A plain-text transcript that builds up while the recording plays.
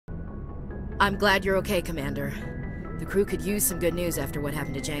I'm glad you're okay, Commander. The crew could use some good news after what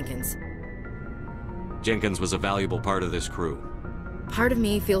happened to Jenkins. Jenkins was a valuable part of this crew. Part of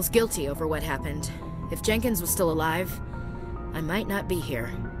me feels guilty over what happened. If Jenkins was still alive, I might not be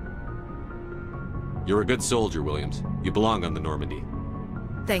here. You're a good soldier, Williams. You belong on the Normandy.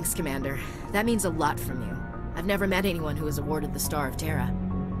 Thanks, Commander. That means a lot from you. I've never met anyone who was awarded the Star of Terra.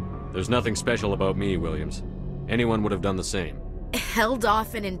 There's nothing special about me, Williams. Anyone would have done the same. Held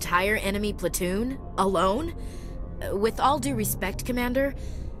off an entire enemy platoon? Alone? With all due respect, Commander,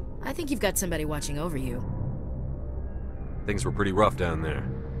 I think you've got somebody watching over you. Things were pretty rough down there.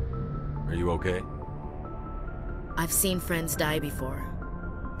 Are you okay? I've seen friends die before.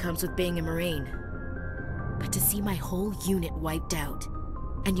 Comes with being a Marine. But to see my whole unit wiped out,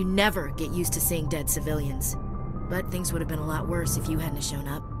 and you never get used to seeing dead civilians. But things would have been a lot worse if you hadn't shown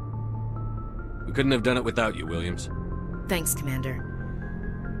up. We couldn't have done it without you, Williams. Thanks,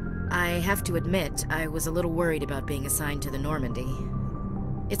 Commander. I have to admit, I was a little worried about being assigned to the Normandy.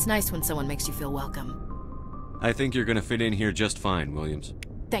 It's nice when someone makes you feel welcome. I think you're gonna fit in here just fine, Williams.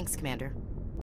 Thanks, Commander.